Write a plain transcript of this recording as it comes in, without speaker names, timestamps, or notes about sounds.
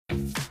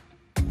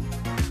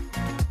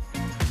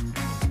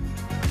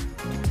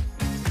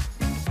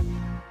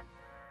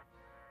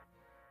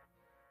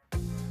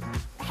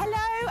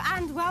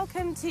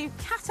Welcome to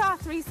Qatar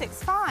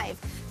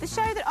 365, the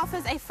show that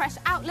offers a fresh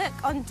outlook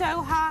on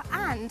Doha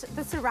and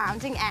the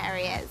surrounding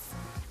areas.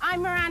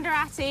 I'm Miranda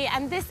Ratti,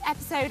 and this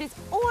episode is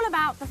all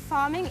about the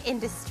farming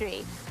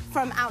industry,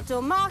 from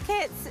outdoor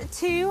markets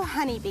to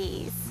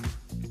honeybees.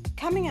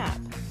 Coming up,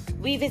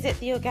 we visit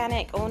the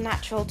organic or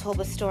natural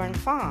Tulba store and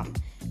farm,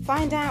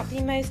 find out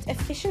the most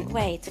efficient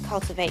way to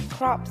cultivate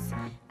crops,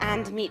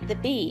 and meet the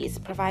bees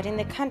providing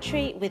the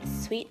country with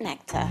sweet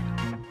nectar.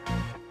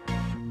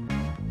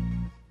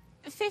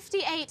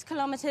 58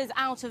 kilometres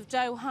out of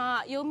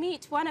Doha, you'll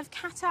meet one of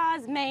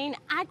Qatar's main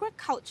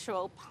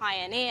agricultural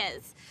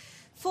pioneers.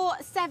 For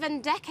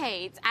 7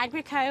 decades,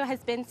 AGRICO has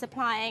been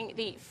supplying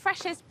the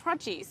freshest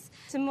produce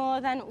to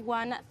more than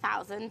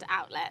 1,000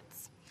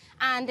 outlets.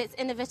 And its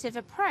innovative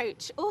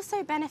approach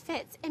also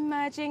benefits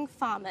emerging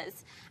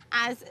farmers,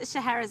 as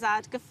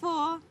Scheherazade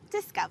Ghafour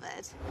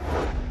discovered.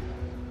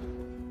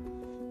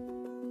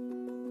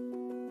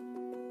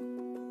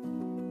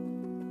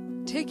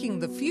 Taking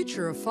the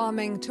future of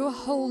farming to a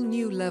whole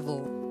new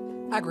level.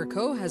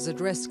 AGRICO has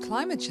addressed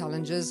climate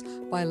challenges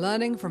by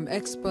learning from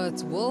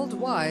experts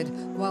worldwide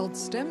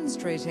whilst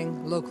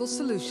demonstrating local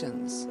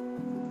solutions.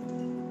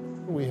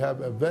 We have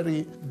a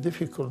very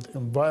difficult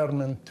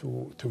environment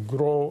to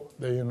grow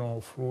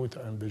the fruit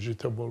and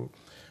vegetable.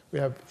 We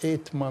have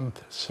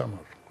 8-month summer.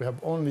 We have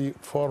only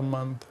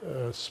 4-month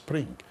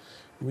spring.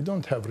 We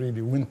don't have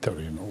really winter,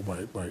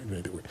 by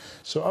the way.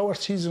 So our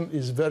season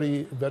is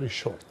very, very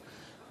short.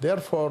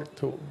 Therefore,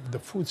 to the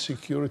food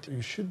security,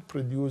 you should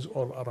produce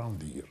all around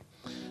the year.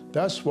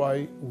 That's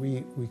why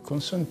we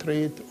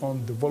concentrate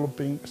on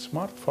developing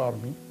smart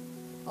farming.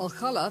 Al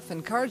Khalaf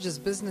encourages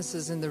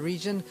businesses in the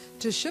region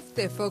to shift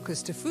their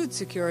focus to food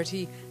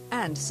security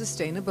and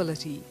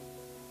sustainability.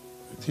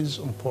 It is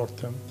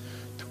important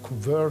to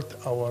convert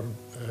our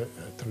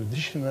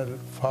traditional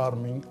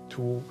farming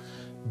to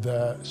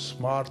the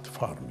smart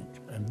farming.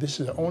 And this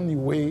is the only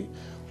way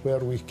where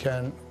we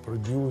can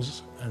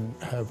produce and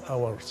have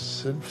our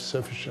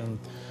self-sufficient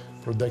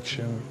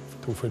production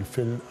to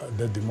fulfill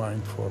the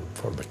demand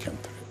for the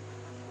country.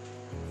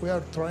 We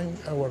are trying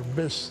our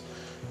best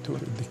to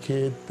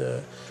educate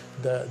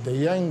the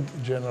young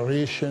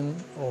generation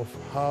of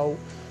how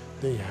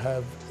they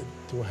have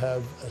to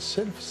have a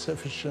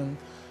self-sufficient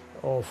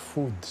of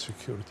food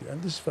security,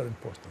 and this is very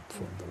important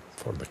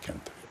for the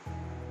country.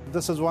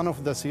 This is one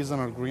of the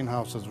seasonal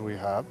greenhouses we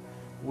have.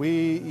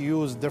 We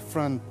use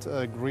different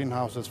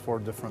greenhouses for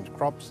different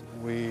crops.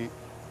 We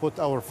put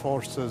our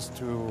forces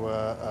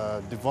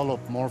to develop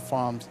more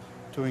farms,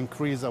 to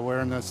increase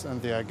awareness in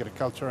the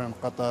agriculture in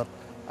Qatar,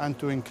 and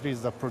to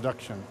increase the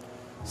production.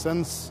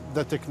 Since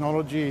the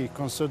technology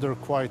considered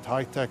quite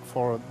high-tech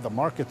for the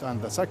market and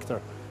the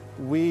sector,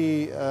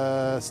 we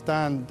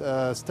stand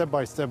step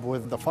by step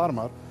with the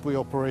farmer. We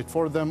operate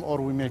for them, or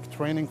we make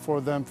training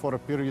for them for a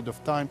period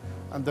of time,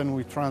 and then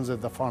we transit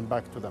the farm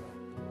back to them.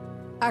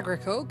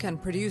 AGRICO can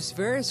produce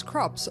various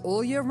crops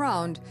all year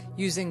round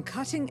using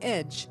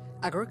cutting-edge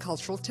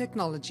agricultural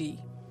technology.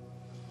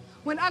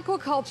 When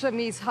aquaculture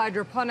meets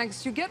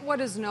hydroponics, you get what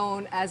is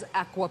known as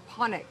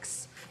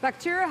aquaponics.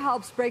 Bacteria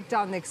helps break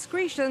down the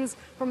excretions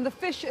from the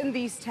fish in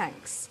these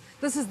tanks.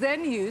 This is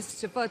then used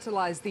to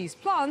fertilize these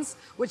plants,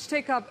 which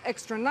take up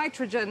extra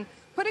nitrogen,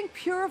 putting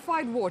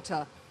purified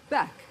water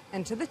back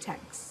into the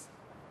tanks.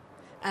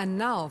 And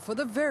now, for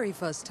the very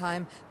first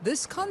time,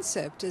 this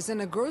concept is in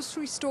a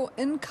grocery store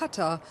in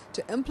Qatar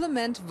to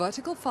implement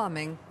vertical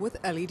farming with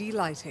LED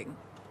lighting.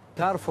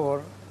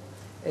 Therefore,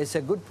 it's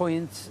a good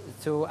point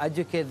to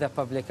educate the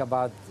public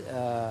about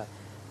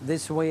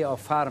this way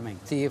of farming.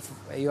 See, if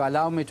you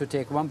allow me to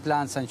take one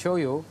plant and show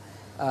you,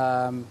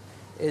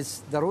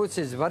 the roots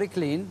is very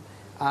clean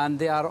and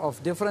they are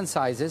of different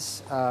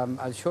sizes.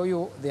 I'll show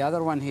you the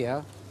other one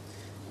here.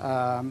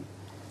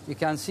 You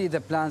can see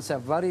the plants are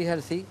very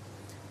healthy.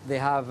 They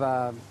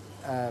have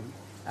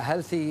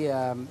healthy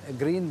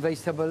green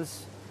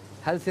vegetables,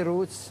 healthy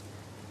roots,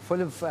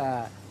 full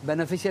of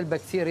beneficial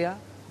bacteria.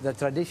 The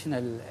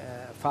traditional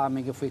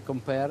farming, if we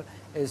compare,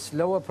 is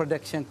lower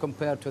production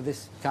compared to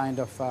this kind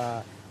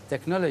of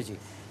technology.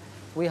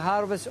 We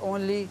harvest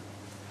only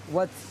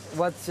what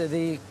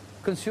the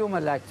consumer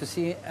like to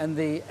see in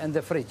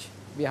the fridge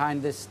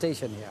behind this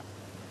station here.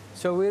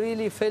 So we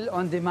really fill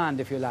on demand,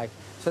 if you like.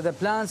 So the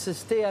plants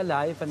stay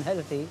alive and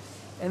healthy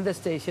in the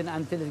station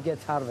until it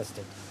gets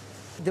harvested.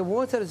 The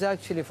water is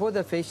actually, for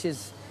the fish,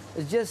 is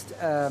just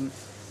an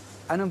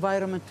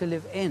environment to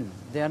live in.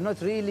 They are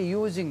not really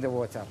using the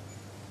water.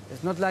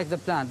 It's not like the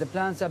plant. The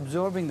plant's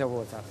absorbing the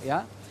water,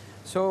 yeah?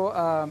 So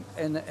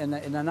in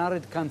an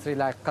arid country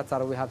like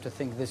Qatar, we have to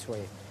think this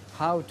way.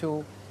 How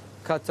to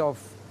cut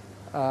off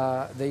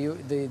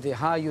the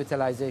high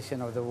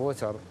utilization of the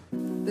water.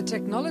 The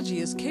technology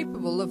is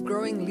capable of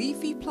growing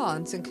leafy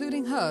plants,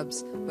 including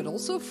herbs, but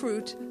also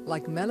fruit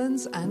like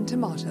melons and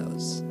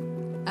tomatoes.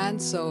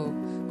 And so,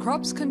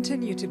 crops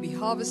continue to be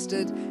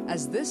harvested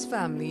as this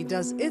family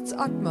does its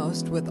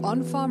utmost with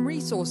on-farm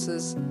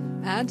resources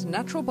and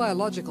natural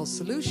biological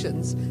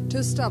solutions to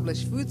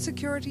establish food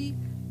security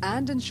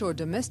and ensure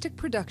domestic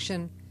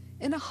production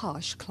in a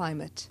harsh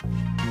climate.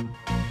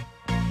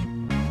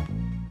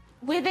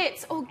 With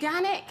its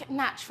organic,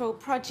 natural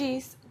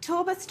produce,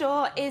 Torba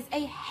Store is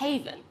a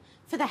haven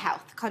for the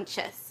health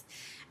conscious.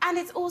 And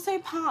it's also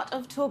part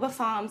of Torba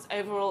Farm's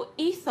overall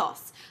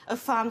ethos of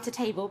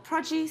farm-to-table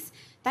produce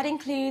that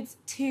includes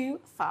 2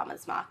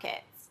 farmers'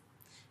 markets.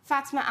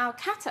 Ahmed Al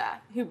Khalaf,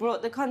 who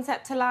brought the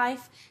concept to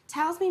life,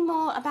 tells me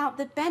more about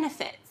the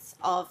benefits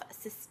of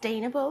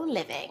sustainable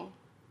living.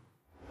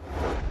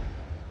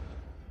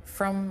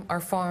 From our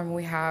farm,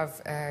 we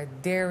have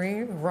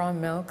dairy, raw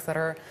milk that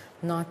are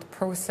not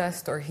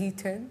processed or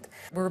heated.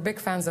 We're big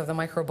fans of the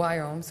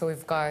microbiome, so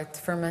we've got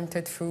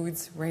fermented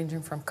foods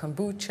ranging from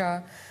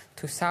kombucha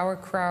to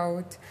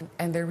sauerkraut,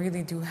 and they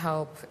really do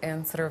help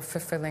in sort of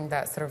fulfilling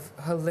that sort of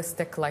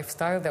holistic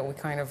lifestyle that we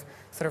kind of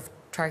sort of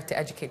try to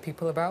educate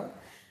people about.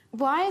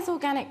 Why is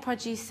organic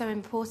produce so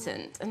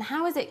important, and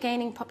how is it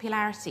gaining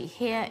popularity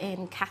here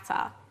in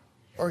Qatar?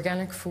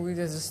 Organic food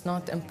is just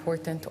not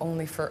important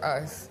only for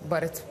us,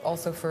 but it's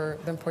also for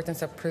the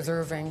importance of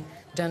preserving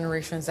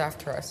generations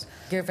after us,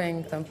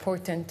 giving the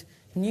important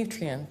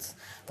nutrients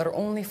that are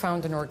only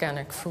found in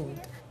organic food.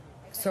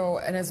 So,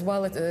 and as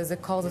well as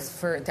it calls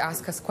us to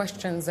ask us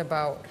questions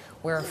about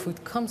where our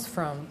food comes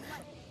from.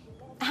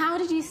 How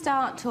did you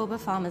start Torba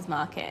Farmers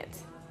Market?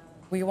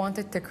 We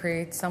wanted to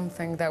create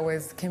something that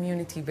was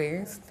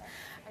community-based,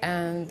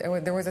 and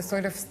there was a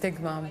sort of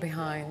stigma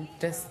behind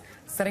just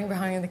sitting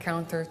behind the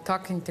counter,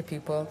 talking to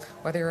people,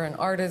 whether you're an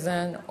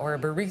artisan or a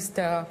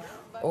barista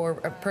or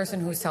a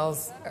person who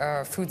sells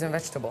fruits and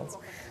vegetables.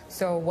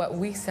 So what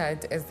we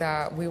said is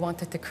that we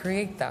wanted to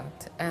create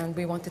that, and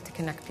we wanted to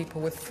connect people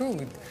with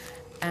food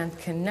and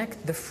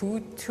connect the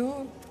food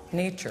to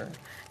nature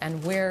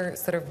and where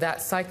sort of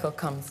that cycle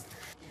comes.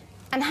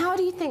 And how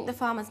do you think the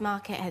farmers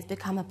market has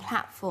become a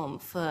platform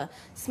for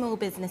small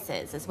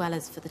businesses as well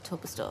as for the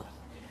Torba Store?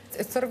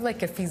 It's sort of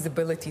like a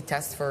feasibility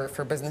test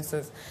for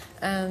businesses,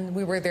 and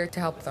we were there to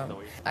help them.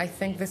 I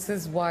think this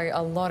is why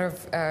a lot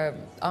of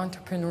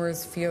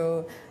entrepreneurs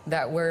feel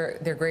that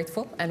they're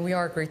grateful, and we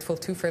are grateful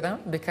too for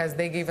them, because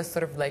they gave us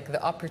sort of like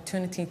the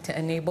opportunity to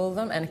enable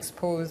them and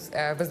expose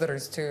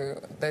visitors to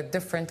the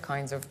different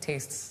kinds of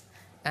tastes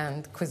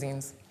and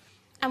cuisines.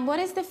 And what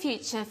is the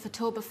future for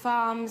Torba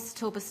Farms,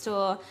 Torba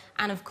Store,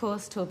 and of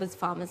course Torba's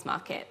farmers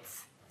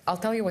markets? I'll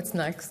tell you what's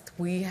next.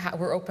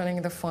 We're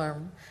opening the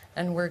farm,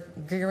 and we're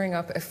gearing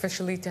up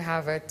officially to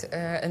have it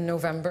in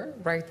November,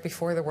 right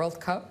before the World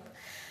Cup.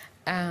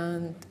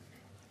 And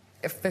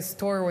if the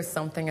store was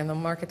something and the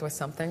market was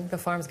something, the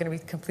farm is going to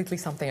be completely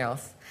something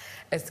else.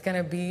 It's going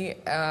to be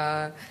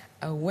a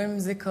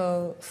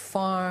whimsical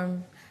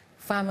farm,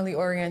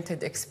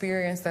 family-oriented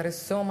experience that is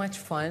so much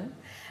fun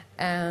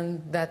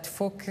and that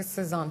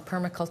focuses on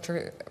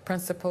permaculture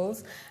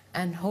principles,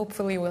 and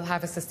hopefully we'll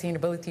have a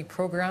sustainability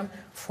program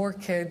for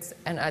kids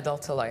and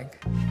adults alike.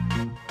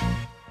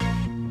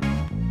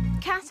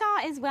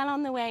 Qatar is well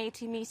on the way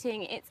to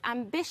meeting its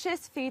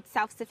ambitious food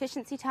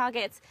self-sufficiency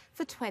targets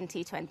for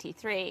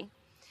 2023.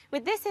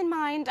 With this in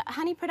mind,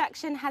 honey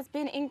production has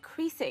been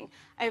increasing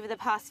over the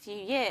past few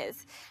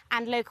years,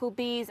 and local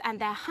bees and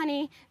their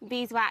honey,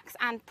 beeswax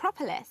and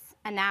propolis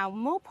are now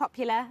more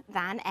popular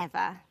than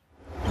ever.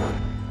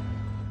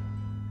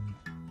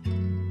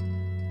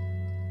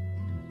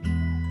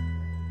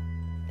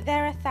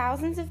 There are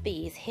thousands of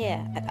bees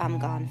here at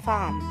Amgan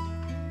Farm.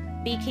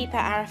 Beekeeper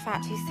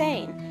Arafat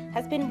Hussein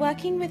has been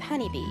working with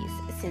honeybees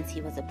since he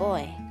was a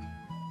boy.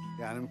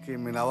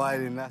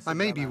 I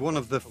may be one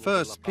of the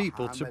first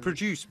people to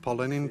produce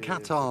pollen in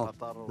Qatar.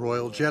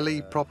 Royal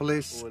jelly,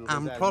 propolis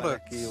and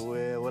products.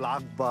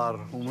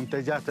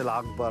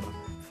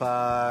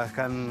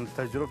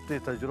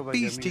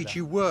 Bees teach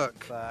you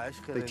work,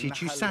 they teach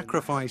you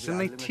sacrifice, and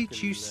they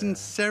teach you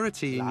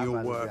sincerity in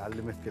your work.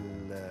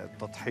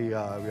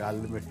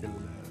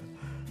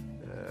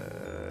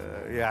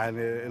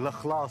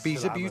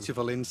 Bees are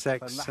beautiful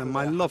insects, and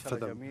my love for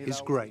them is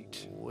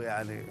great.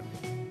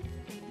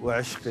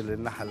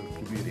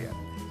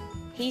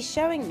 He's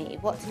showing me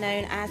what's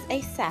known as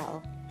a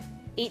cell.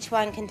 Each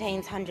one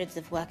contains hundreds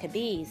of worker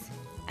bees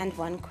and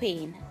one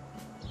queen.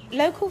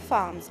 Local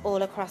farms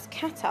all across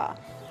Qatar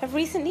have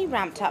recently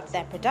ramped up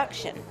their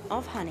production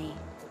of honey.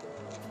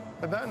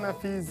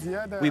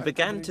 We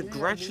began to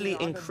gradually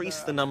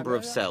increase the number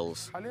of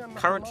cells.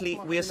 Currently,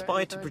 we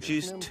aspire to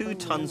produce 2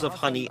 tons of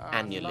honey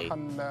annually.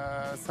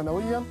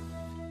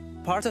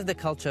 Part of the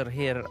culture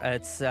here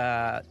is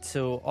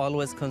to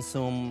always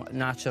consume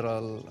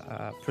natural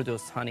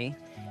produced honey,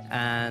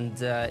 and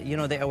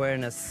the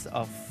awareness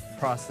of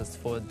processed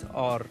food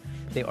or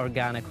the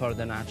organic or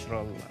the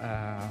natural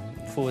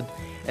food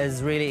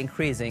is really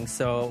increasing.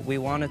 So we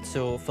wanted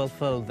to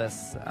fulfill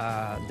this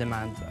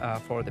demand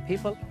for the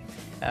people.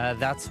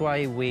 That's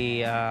why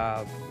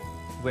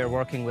we're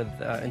working with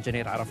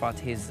engineer Arafat.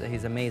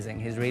 He's amazing.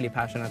 He's really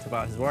passionate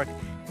about his work.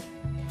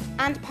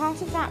 And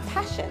part of that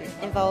passion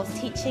involves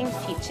teaching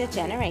future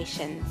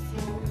generations.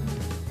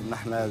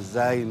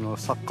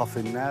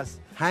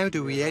 How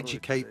do we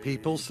educate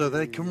people so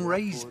they can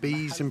raise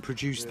bees and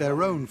produce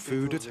their own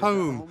food at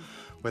home,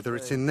 whether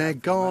it's in their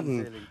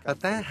garden, at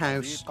their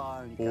house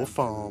or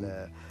farm?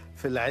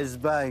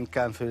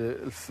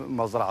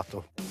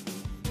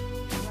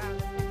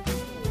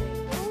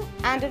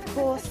 And of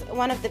course,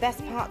 one of the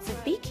best parts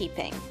of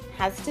beekeeping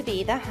has to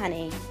be the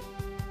honey.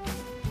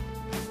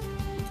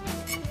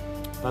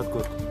 That's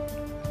good.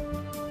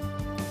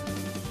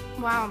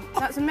 Wow,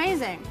 that's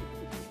amazing.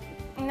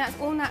 And that's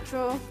all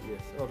natural.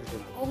 Yes,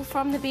 original. All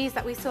from the bees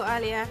that we saw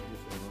earlier.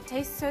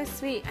 Tastes so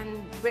sweet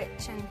and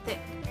rich and thick.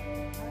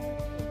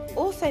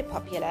 Also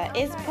popular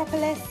is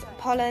propolis,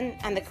 pollen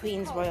and the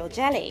Queen's Royal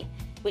Jelly,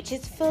 which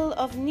is full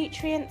of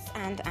nutrients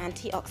and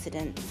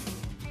antioxidants.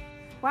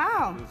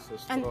 Wow,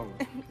 and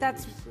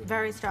that's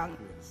very strong,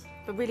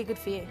 but really good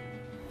for you.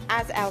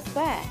 As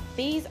elsewhere,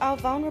 bees are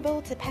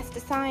vulnerable to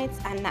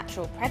pesticides and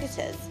natural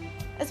predators,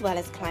 as well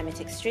as climate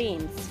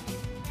extremes.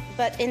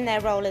 But in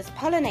their role as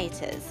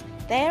pollinators,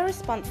 they are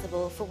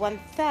responsible for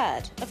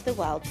 1/3 of the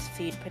world's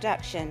food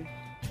production.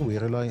 We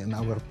rely on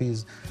our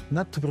bees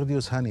not to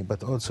produce honey,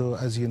 but also,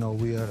 as you know,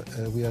 we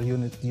are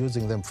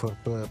using them for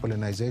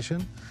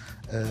pollination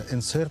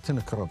in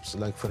certain crops,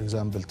 like, for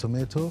example,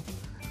 tomato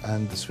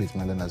and sweet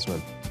melon as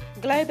well.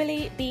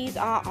 Globally, bees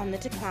are on the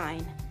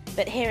decline.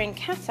 But here in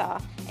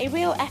Qatar, a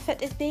real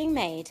effort is being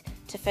made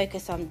to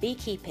focus on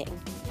beekeeping,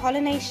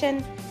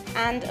 pollination,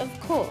 and, of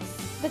course,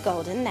 the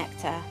golden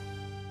nectar.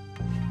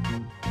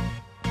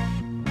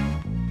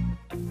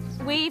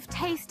 We've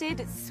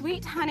tasted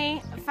sweet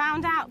honey,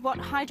 found out what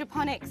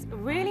hydroponics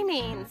really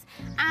means,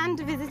 and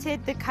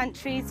visited the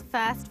country's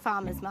first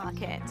farmers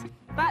market.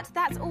 But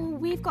that's all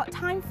we've got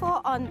time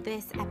for on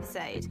this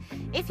episode.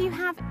 If you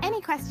have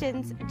any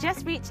questions,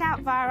 just reach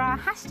out via our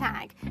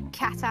hashtag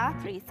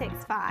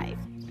Qatar365.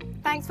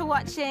 Thanks for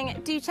watching.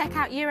 Do check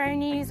out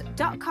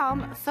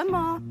Euronews.com for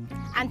more,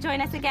 and join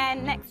us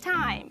again next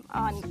time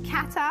on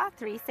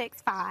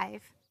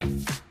Qatar365.